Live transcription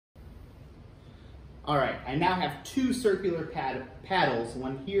All right, I now have two circular paddles,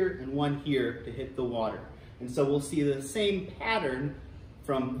 one here and one here, to hit the water. And so we'll see the same pattern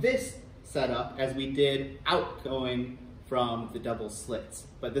from this setup as we did outgoing from the double slits.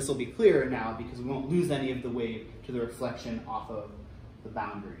 But this will be clearer now because we won't lose any of the wave to the reflection off of the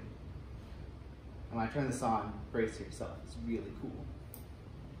boundary. And when I turn this on, brace yourself, it's really cool.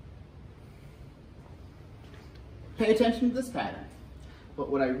 Pay attention to this pattern. But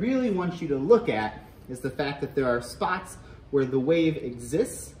what I really want you to look at is the fact that there are spots where the wave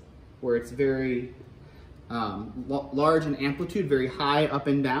exists, where it's very large in amplitude, very high up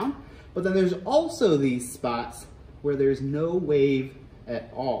and down. But then there's also these spots where there's no wave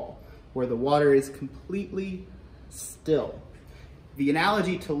at all, where the water is completely still. The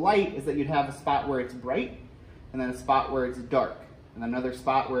analogy to light is that you'd have a spot where it's bright, and then a spot where it's dark, and another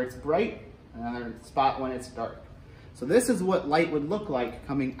spot where it's bright, and another spot when it's dark. So this is what light would look like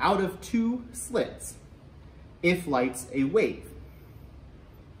coming out of two slits if light's a wave.